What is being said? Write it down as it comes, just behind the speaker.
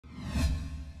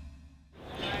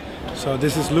So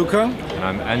this is Luca. And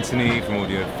I'm Anthony from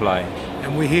Audiofly.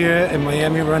 And we're here in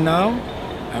Miami right now.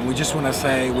 And we just want to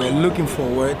say we're looking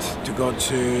forward to go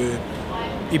to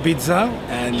Ibiza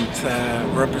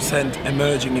and represent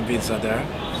Emerging Ibiza there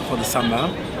for the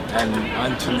summer. And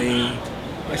Anthony,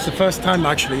 it's the first time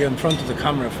actually in front of the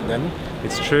camera for them.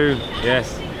 It's true,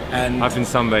 yes. And I've been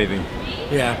sunbathing.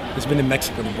 Yeah, he's been in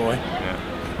Mexico, the boy.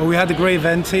 Yeah. Well, we had a great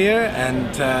event here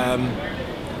and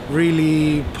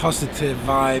really positive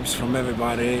vibes from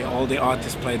everybody. All the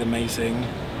artists played amazing.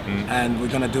 And we're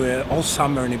going to do it all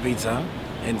summer in Ibiza,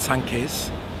 in Sankis,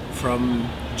 from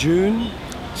June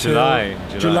July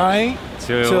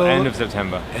till till end of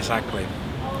September. Exactly.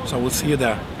 So we'll see you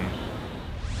there.